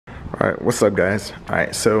Alright, what's up guys?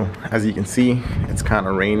 Alright, so as you can see, it's kind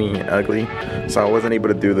of rainy and ugly, so I wasn't able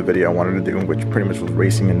to do the video I wanted to do, which pretty much was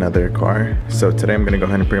racing another car. So today I'm going to go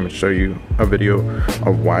ahead and pretty much show you a video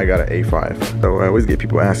of why I got an A5. So I always get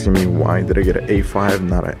people asking me, why did I get an A5,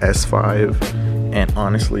 not an S5? And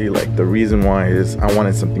honestly, like, the reason why is I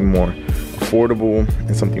wanted something more affordable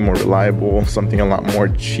and something more reliable, something a lot more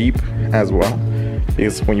cheap as well.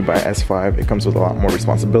 Because when you buy an S5, it comes with a lot more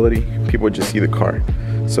responsibility. People just see the car.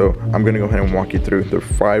 So I'm gonna go ahead and walk you through the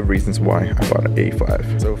 5 reasons why I bought an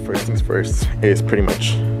A5. So first things first is pretty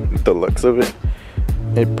much the looks of it.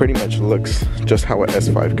 It pretty much looks just how an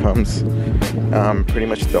S5 comes. Pretty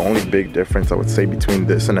much the only big difference I would say between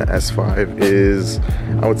this and an S5 is,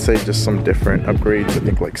 I would say, just some different upgrades. I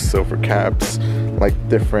think like silver caps, like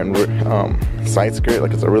different side skirt,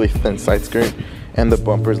 like it's a really thin side skirt, and the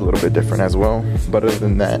bumper is a little bit different as well. But other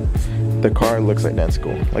than that, the car looks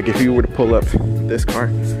identical. Like if you were to pull up this car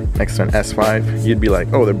next to an S5, you'd be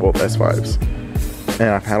like, oh, they're both S5s. And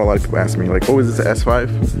I've had a lot of people ask me like, oh, is this an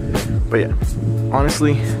S5? But yeah,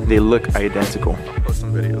 honestly, they look identical. I'll post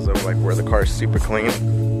some videos of like where the car is super clean.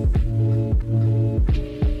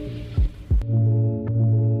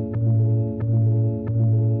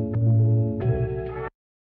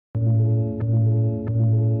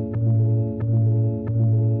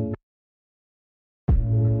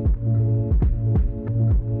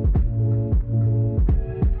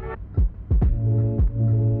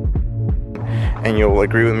 And you'll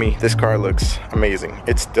agree with me, this car looks amazing.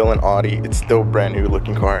 It's still an Audi, it's still a brand new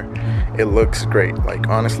looking car. It looks great. Like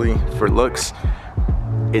honestly, for looks,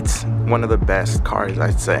 it's one of the best cars,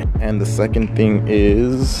 I'd say. And the second thing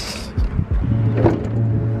is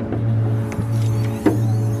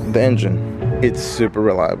the engine. It's super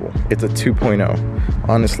reliable. It's a 2.0.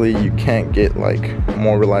 Honestly, you can't get like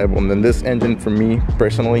more reliable than this engine for me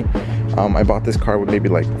personally. I bought this car with maybe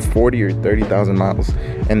like 40 or 30,000 miles,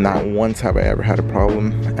 and not once have I ever had a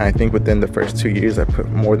problem. And I think within the first 2 years I put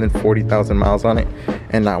more than 40,000 miles on it,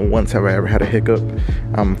 and not once have I ever had a hiccup.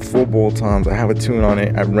 Full bolt-ons, I have a tune on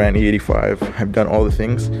it, I've ran E85, I've done all the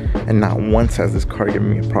things, and not once has this car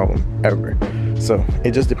given me a problem, ever. So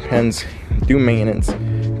it just depends. Do maintenance,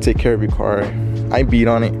 take care of your car. I beat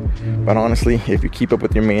on it, but honestly, if you keep up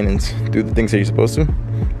with your maintenance, do the things that you're supposed to,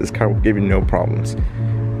 this car will give you no problems.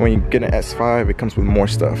 When you get an S5, it comes with more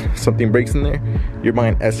stuff. Something breaks in there, you're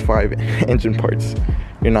buying S5 engine parts.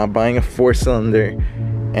 You're not buying a 4-cylinder,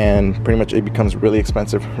 and pretty much it becomes really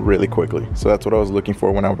expensive really quickly. So that's what I was looking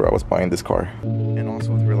for whenever I was buying this car. And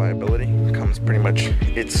also with reliability comes pretty much,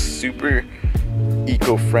 it's super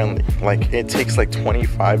eco-friendly. Like it takes like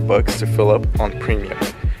 25 bucks to fill up on premium,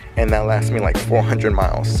 and that lasts me like 400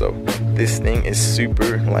 miles. So this thing is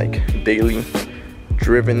super like daily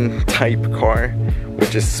driven type car,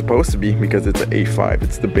 which is supposed to be, because it's an A5.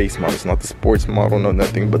 It's the base model, it's not the sports model, no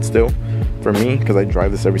nothing. But still, for me, because I drive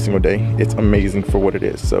this every single day, it's amazing for what it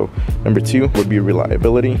is. So number 2 would be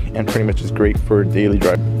reliability, and pretty much is great for daily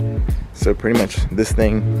driving. So pretty much this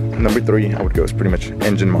thing, number 3 I would go is pretty much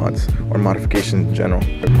engine mods or modifications in general.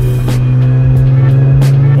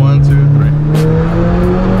 1, 2, 3.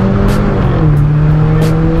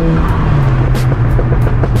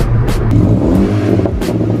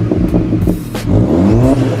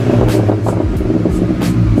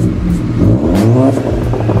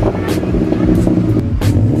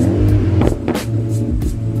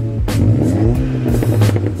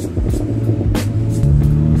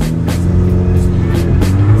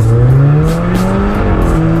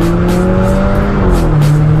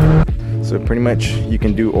 Pretty much you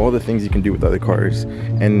can do all the things you can do with other cars,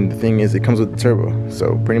 and the thing is, it comes with the turbo.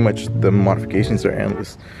 So pretty much the modifications are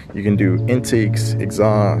endless. You can do intakes,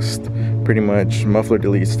 exhaust, pretty much muffler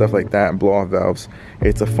delete, stuff like that, blow off valves.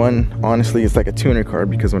 It's a fun, honestly, it's like a tuner car,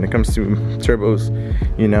 because when it comes to turbos,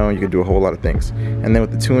 you know, you can do a whole lot of things. And then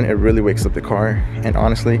with the tune, it really wakes up the car. And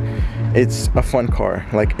honestly, it's a fun car.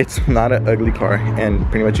 Like, it's not an ugly car, and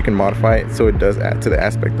pretty much you can modify it, so it does add to the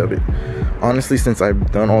aspect of it. Honestly, since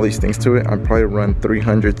I've done all these things to it, I've probably run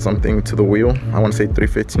 300 something to the wheel. I want to say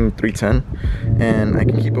 315, 310, and I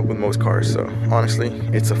can keep up with most cars. So honestly,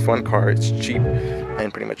 it's a fun car, it's cheap.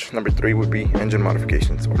 And pretty much number 3 would be engine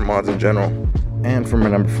modifications or mods in general. And for my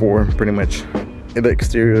number 4, pretty much the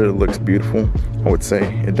exterior looks beautiful, I would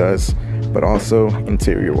say it does, but also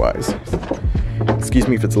interior wise, excuse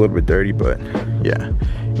me if it's a little bit dirty, but yeah,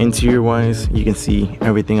 interior wise, you can see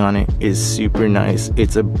everything on it is super nice.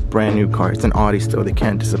 It's a brand new car. It's an Audi still, they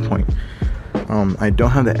can't disappoint. I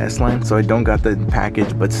don't have the S line, so I don't got the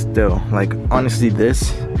package, but still, like, honestly,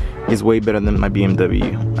 this is way better than my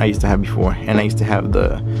BMW I used to have before. And I used to have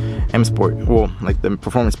the M Sport, well, like the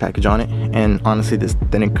performance package on it, and honestly this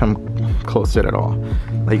didn't come close to it at all.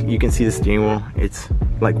 Like, you can see the steering wheel, it's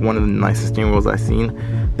like one of the nicest steering wheels I've seen.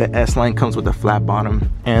 The S-Line comes with a flat bottom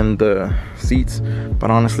and the seats, but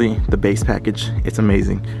honestly the base package, it's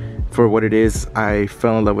amazing. For what it is, I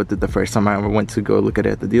fell in love with it the first time I ever went to go look at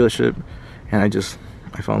it at the dealership, and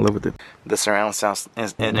I fell in love with it. The surround sound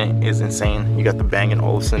in it is insane. You got the Bang &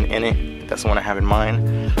 Olufsen in it. That's the one I have in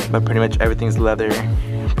mind. But pretty much everything's leather.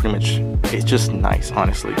 Pretty much, it's just nice,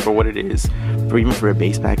 honestly, for what it is. Even for a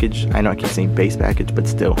base package. I know I keep saying base package, but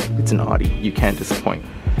still, it's an Audi. You can't disappoint.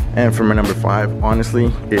 And for my number 5, honestly,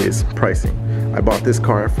 is pricing. I bought this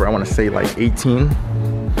car for, I want to say, like 18.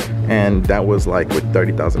 And that was like with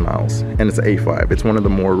 30,000 miles, and it's an A5. It's one of the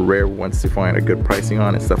more rare ones to find a good pricing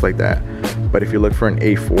on and stuff like that. But if you look for an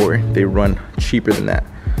A4, they run cheaper than that.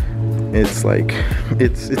 It's like,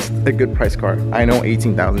 it's a good price car. I know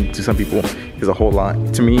 18,000 to some people is a whole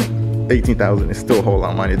lot. To me, 18,000 is still a whole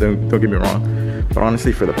lot of money, don't get me wrong. But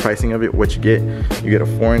honestly, for the pricing of it, what you get a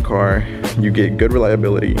foreign car, you get good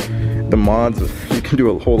reliability. The mods, you can do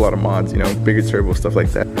a whole lot of mods, you know, bigger turbo, stuff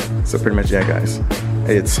like that. So pretty much, yeah guys,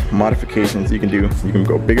 it's modifications you can do. You can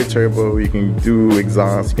go bigger turbo, you can do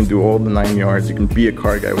exhaust, you can do all the 9 yards, you can be a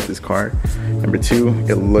car guy with this car. Number 2,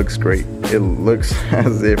 it looks great. It looks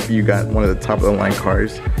as if you got one of the top of the line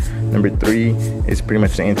cars. Number 3 is pretty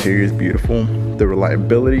much the interior is beautiful. The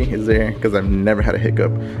reliability is there because I've never had a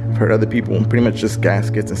hiccup. I've heard other people, pretty much just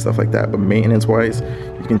gaskets and stuff like that, but maintenance wise,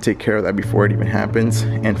 you can take care of that before it even happens.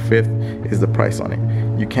 And 5th is the price on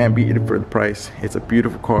it. You can't beat it for the price. It's a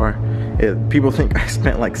beautiful car. People think I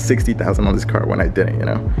spent like 60,000 on this car when I didn't, you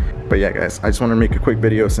know. But yeah guys, I just want to make a quick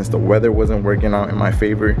video since the weather wasn't working out in my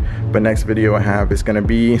favor. But next video I have is going to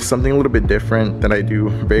be something a little bit different that I do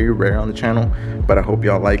very rare on the channel, but I hope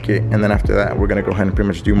y'all like it. And then after that, we're going to go ahead and pretty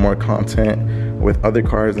much do more content with other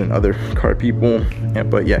cars and other car people.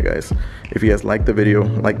 But yeah guys, if you guys like the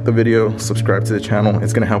video, subscribe to the channel.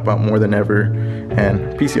 It's going to help out more than ever.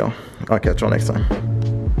 And peace y'all. I'll catch y'all next time.